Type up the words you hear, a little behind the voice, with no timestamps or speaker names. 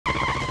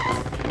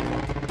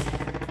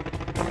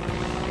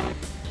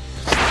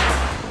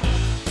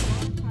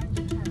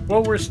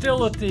Well, we're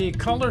still at the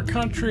Color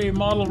Country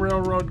Model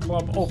Railroad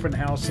Club Open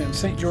House in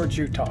St. George,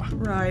 Utah.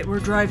 Right, we're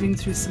driving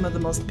through some of the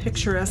most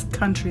picturesque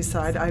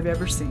countryside I've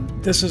ever seen.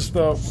 This is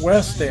the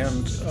west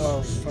end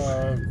of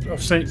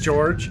St.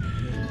 George,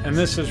 and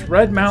this is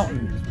Red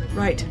Mountain.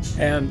 Right.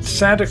 And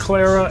Santa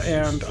Clara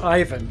and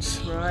Ivans.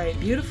 Right,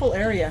 beautiful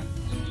area.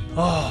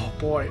 Oh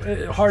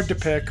boy, hard to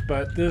pick,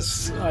 but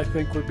this I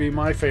think would be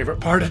my favorite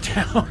part of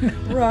town.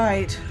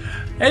 Right.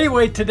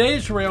 Anyway,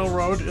 today's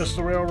railroad is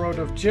the railroad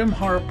of Jim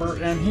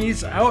Harper, and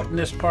he's out in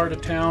this part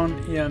of town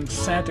in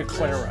Santa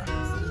Clara.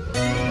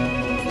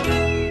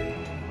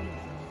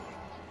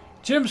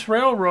 Jim's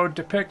railroad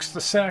depicts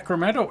the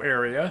Sacramento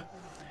area,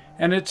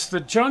 and it's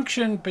the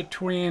junction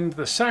between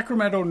the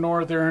Sacramento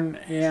Northern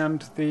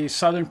and the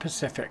Southern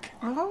Pacific.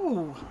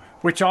 Oh.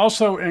 Which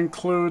also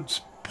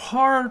includes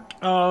part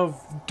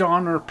of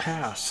Donner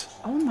Pass.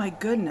 Oh my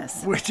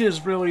goodness. Which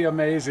is really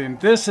amazing.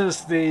 This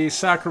is the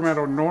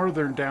Sacramento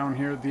Northern down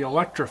here, the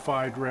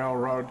electrified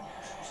railroad.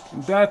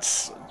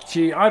 That's,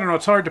 gee, I don't know,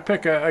 it's hard to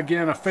pick,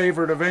 again, a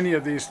favorite of any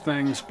of these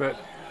things, but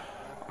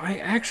I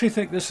actually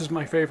think this is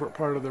my favorite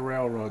part of the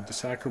railroad, the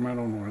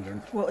Sacramento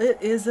Northern. Well, it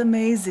is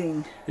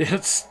amazing.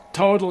 It's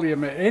totally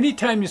amazing.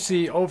 Anytime you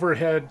see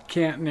overhead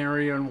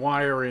catenary and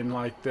wiring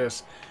like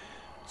this,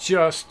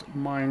 just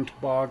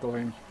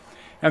mind-boggling.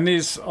 And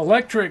these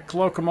electric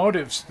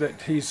locomotives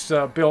that he's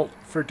built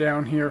for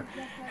down here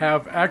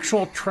have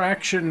actual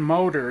traction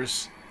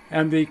motors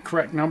and the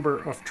correct number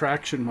of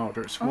traction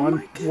motors. Oh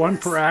one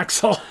per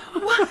axle.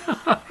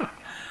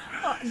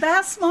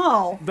 That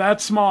small?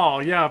 That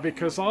small, yeah,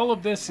 because all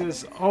of this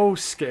is O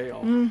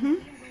scale. Mm-hmm.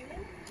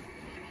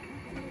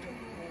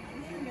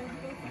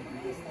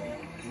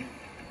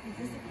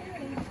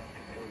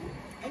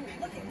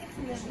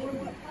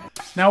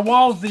 Now,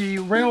 while the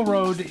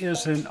railroad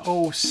is an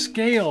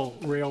O-scale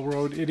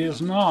railroad, it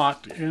is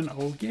not an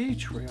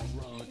O-gauge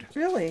railroad.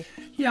 Really?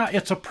 Yeah,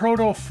 it's a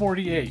Proto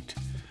 48.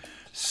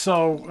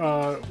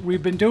 So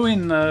we've been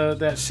doing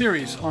that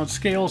series on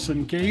scales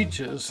and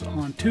gauges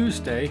on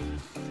Tuesday,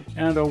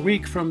 and a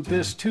week from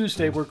this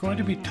Tuesday we're going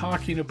to be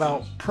talking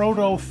about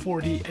Proto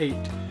 48.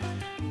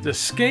 The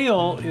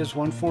scale is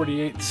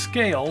 1/48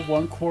 scale,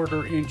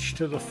 1/4 inch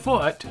to the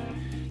foot.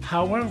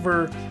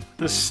 However,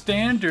 the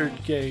standard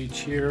gauge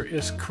here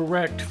is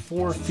correct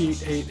 4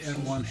 feet 8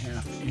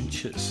 1/2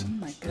 inches. Oh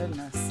my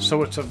goodness.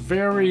 So it's a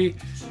very,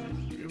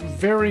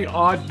 very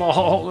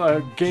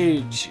oddball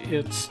gauge.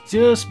 It's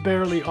just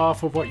barely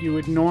off of what you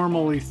would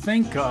normally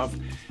think of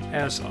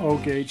as O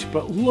gauge,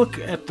 but look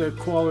at the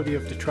quality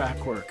of the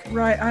track work.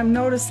 Right, I'm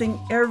noticing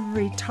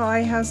every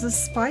tie has a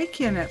spike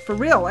in it, for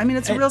real. I mean,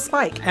 it's a real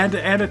spike. And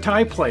a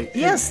tie plate.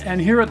 Yes. And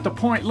here at the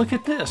point, look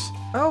at this.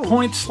 Oh.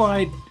 Point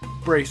slide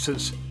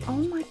braces. Oh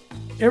my.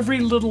 Every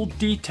little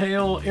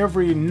detail,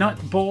 every nut,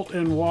 bolt,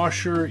 and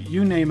washer,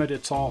 you name it,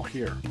 it's all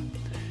here.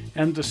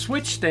 And the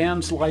switch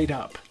stands light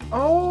up.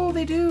 Oh,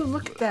 they do.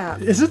 Look at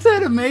that. Isn't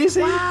that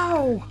amazing?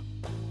 Wow.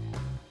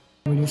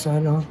 We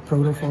decided on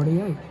Proto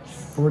 48,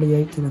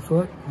 48 to the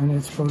foot, and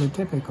it's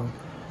prototypical.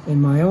 In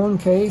my own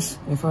case,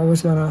 if I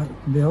was going to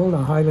build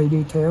a highly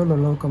detailed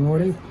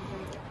locomotive,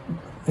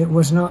 it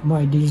was not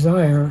my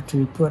desire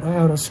to put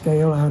out of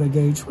scale, out of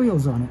gauge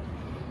wheels on it.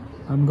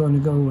 I'm going to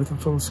go with the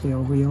full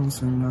scale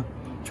wheels and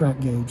track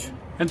gauge.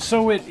 And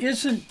so it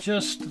isn't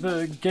just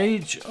the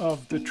gauge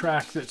of the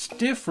track that's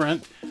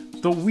different.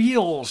 The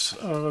wheels,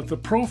 the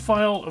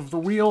profile of the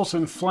wheels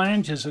and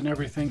flanges and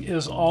everything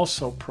is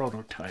also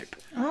prototype.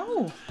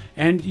 Oh.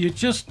 And you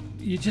just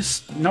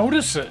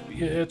notice it.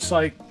 It's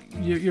like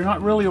you're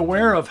not really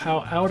aware of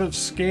how out of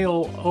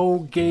scale O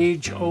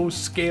gauge, O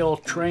scale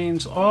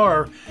trains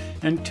are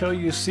until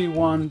you see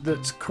one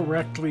that's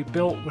correctly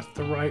built with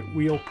the right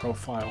wheel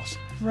profiles.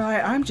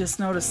 Right, I'm just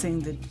noticing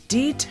the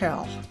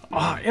detail.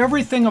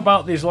 Everything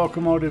about these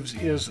locomotives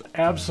is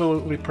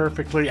absolutely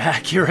perfectly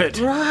accurate.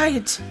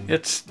 Right.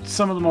 It's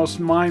some of the most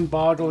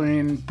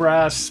mind-boggling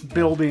brass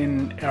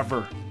building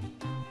ever.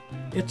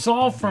 It's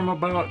all from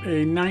about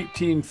a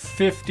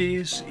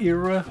 1950s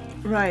era.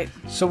 Right.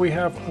 So we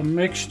have a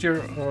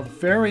mixture of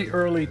very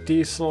early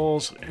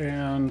diesels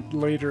and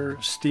later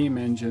steam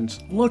engines.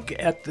 Look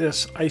at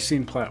this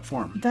icing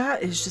platform.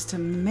 That is just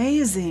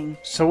amazing.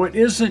 So it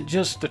isn't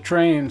just the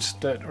trains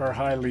that are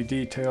highly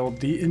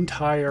detailed. The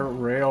entire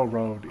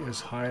railroad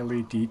is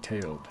highly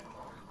detailed.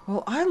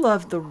 Well, I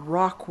love the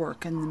rock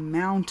work and the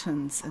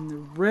mountains and the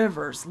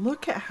rivers.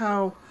 Look at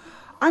how...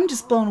 I'm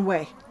just blown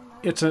away.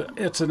 It's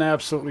an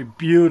absolutely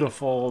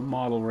beautiful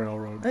model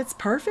railroad. It's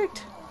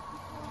perfect.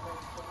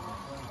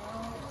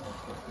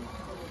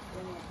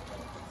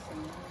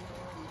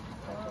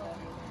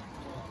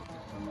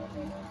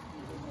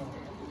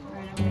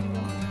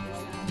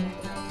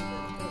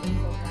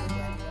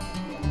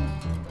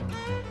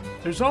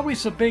 There's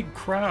always a big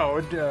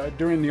crowd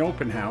during the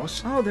open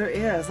house. Oh, there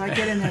is. I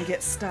get in there and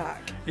get stuck.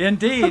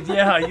 Indeed,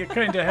 yeah. You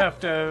kind of have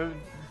to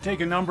take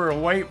a number of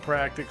weight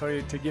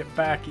practically to get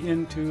back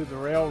into the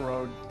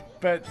railroad.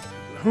 But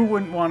who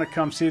wouldn't want to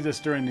come see this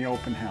during the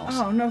open house?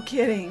 Oh, no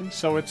kidding.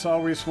 So it's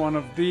always one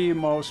of the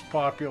most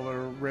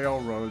popular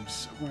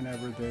railroads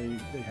whenever they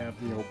have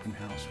the open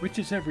house, which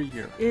is every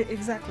year.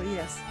 Exactly,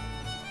 yes.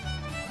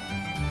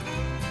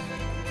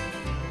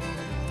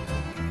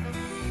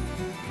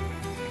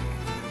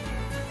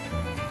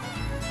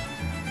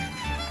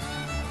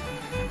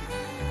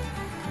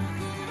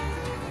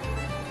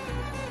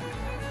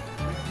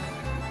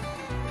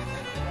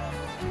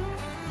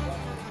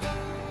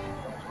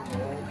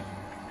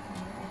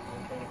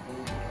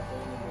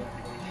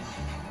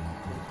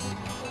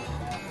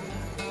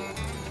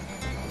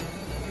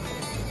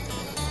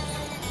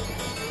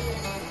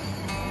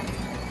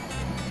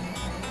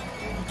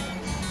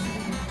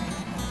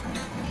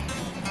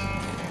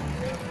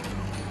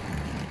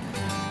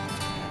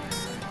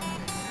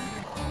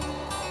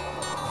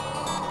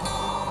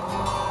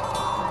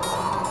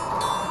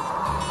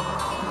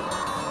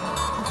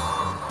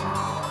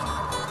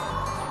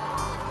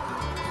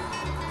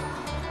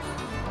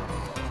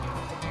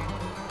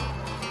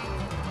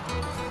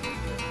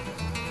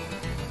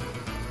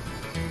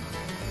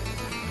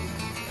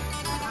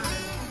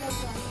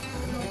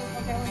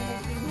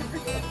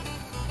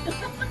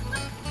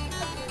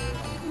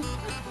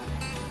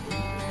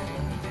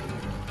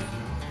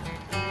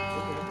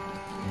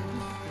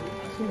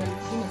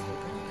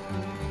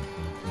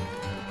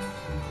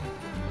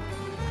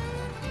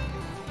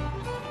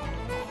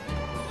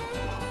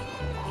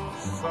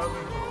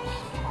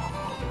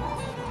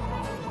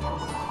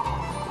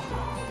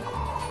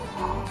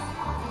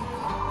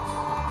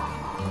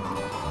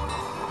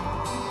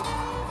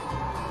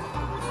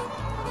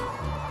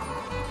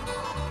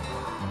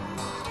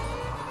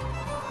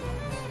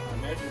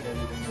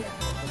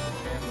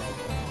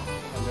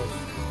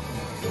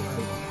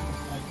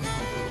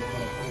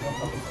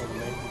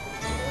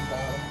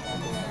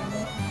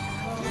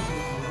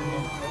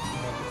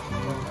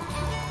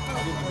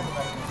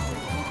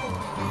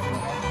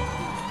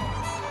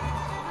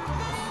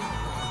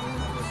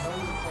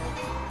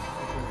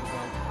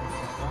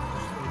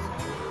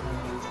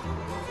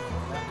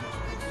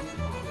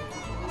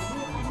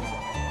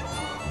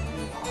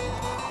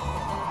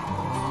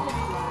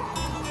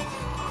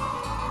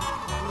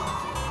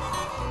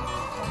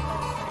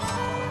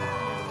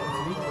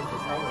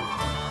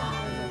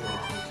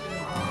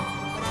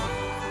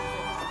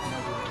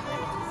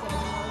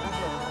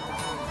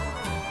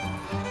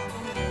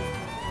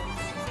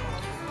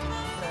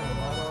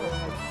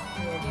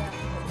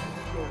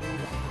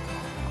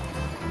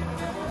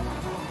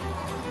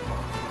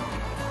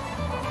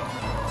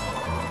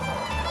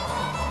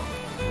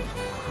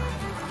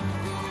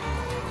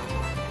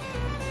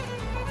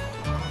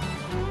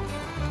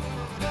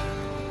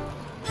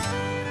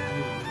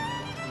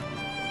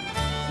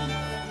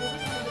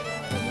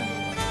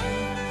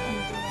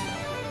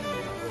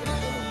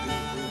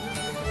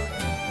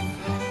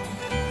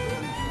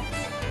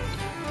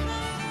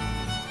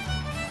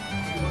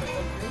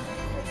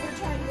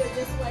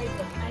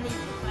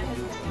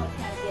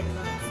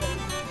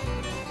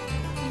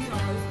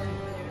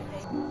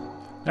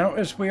 Now,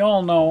 as we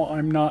all know,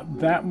 I'm not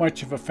that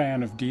much of a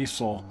fan of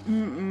diesel,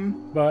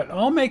 but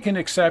I'll make an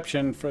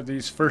exception for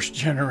these first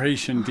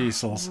generation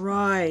diesels.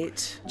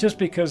 Right. Just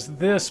because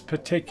this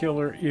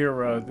particular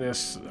era,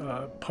 this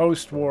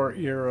post-war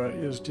era,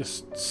 is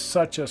just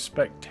such a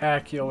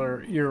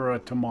spectacular era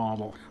to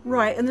model.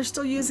 Right, and they're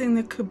still using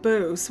the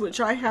caboose, which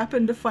I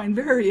happen to find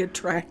very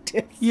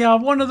attractive. Yeah,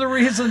 one of the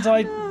reasons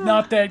I'm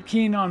not that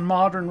keen on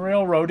modern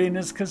railroading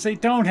is because they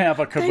don't have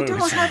a caboose. They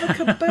don't have a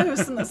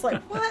caboose, and it's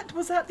like, what?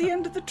 Was that the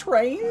end of the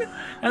train?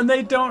 And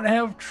they don't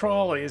have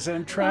trolleys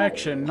and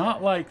traction,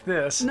 not like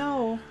this.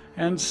 No.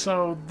 And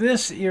so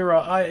this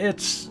era,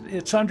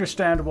 it's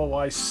understandable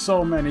why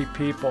so many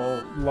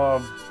people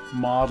love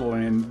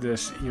modeling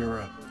this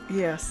era.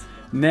 Yes.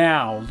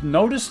 Now,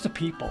 notice the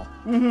people.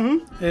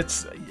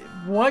 It's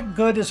what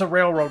good is a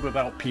railroad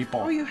without people?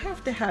 Oh, you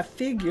have to have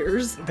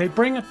figures. They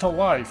bring it to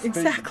life.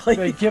 Exactly.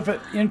 They give it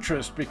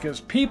interest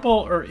because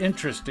people are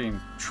interesting.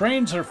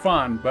 Trains are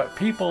fun, but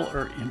people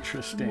are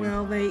interesting.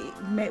 Well,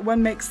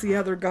 one makes the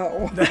other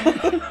go.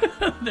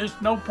 There's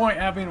no point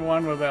having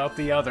one without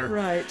the other.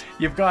 Right.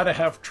 You've got to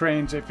have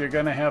trains if you're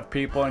going to have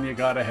people, and you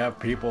got to have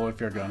people if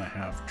you're going to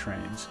have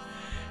trains.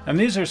 And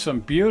these are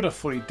some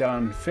beautifully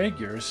done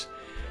figures,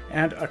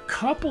 and a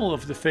couple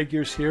of the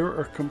figures here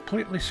are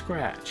completely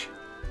scratch.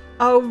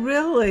 Oh,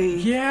 really?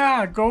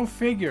 Yeah, go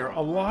figure. A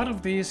lot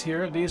of these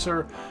here, these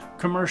are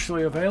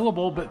commercially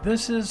available, but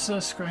this is a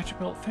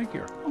scratch-built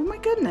figure. Oh my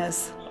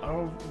goodness.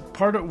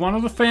 One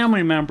of the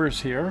family members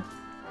here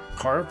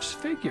carves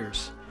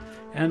figures.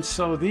 And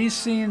so these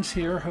scenes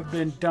here have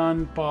been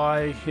done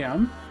by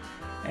him,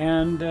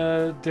 and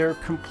they're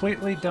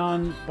completely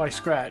done by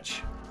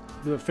scratch.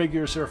 The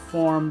figures are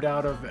formed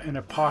out of an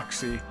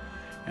epoxy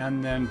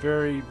and then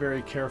very,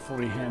 very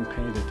carefully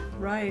hand-painted.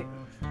 Right.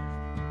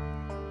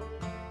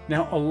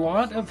 Now, a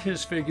lot of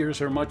his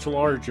figures are much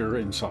larger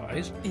in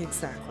size.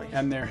 Exactly.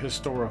 And they're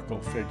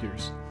historical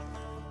figures.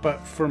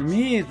 But for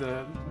me,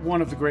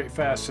 one of the great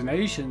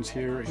fascinations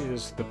here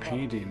is the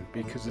painting,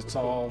 because it's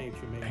all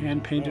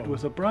hand painted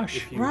with a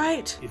brush.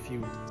 Right. If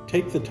you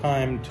take the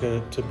time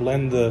to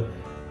blend the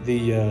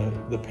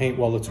paint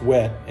while it's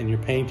wet and you're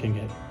painting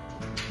it,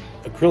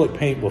 acrylic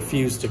paint will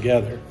fuse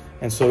together,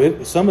 and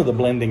so some of the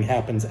blending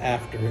happens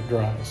after it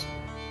dries.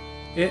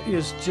 It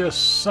is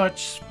just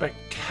such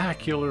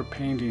spectacular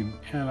painting,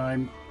 and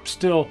I'm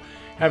still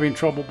having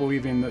trouble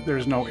believing that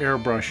there's no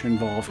airbrush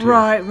involved here.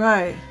 Right,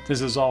 right.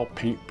 This is all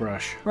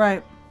paintbrush.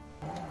 Right.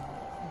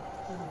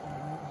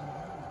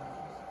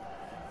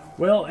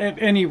 Well, at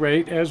any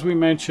rate, as we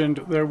mentioned,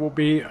 there will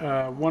be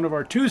one of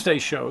our Tuesday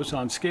shows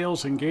on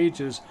scales and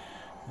gauges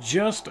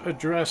just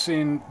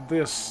addressing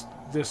this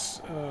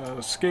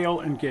scale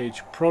and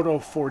gauge, Proto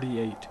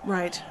 48.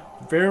 Right.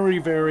 Very,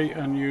 very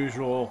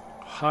unusual,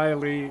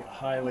 highly,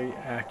 highly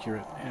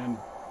accurate, and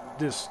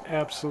this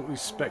absolutely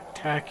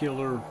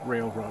spectacular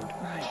railroad.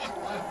 Right.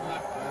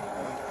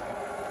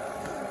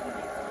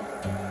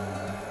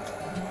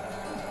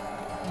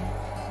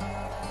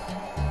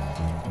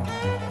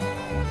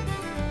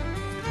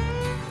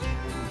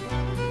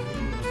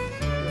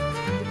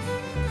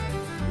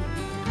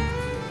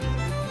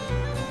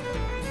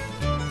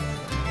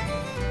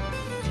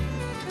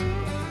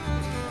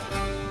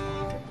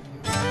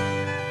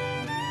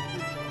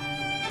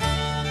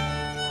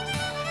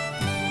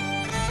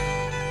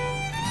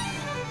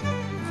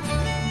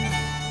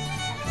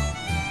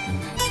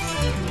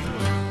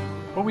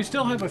 But we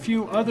still have a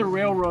few other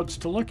railroads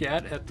to look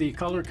at the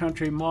Color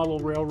Country Model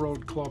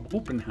Railroad Club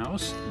Open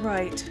House.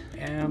 Right.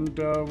 And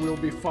we'll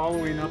be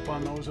following up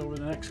on those over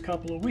the next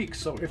couple of weeks.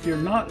 So if you're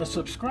not a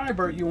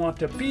subscriber, you want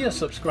to be a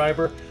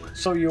subscriber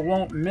so you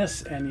won't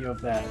miss any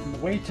of that. And the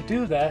way to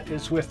do that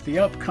is with the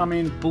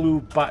upcoming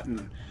blue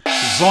button.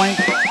 Zoink!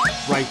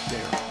 Right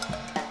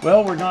there.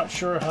 Well, we're not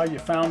sure how you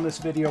found this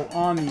video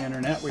on the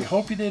internet. We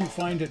hope you didn't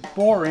find it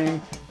boring.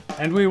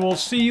 And we will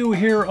see you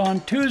here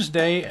on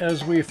Tuesday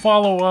as we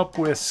follow up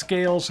with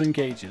scales and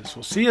gauges.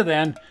 We'll see you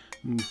then.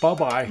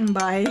 Bye-bye.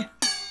 Bye.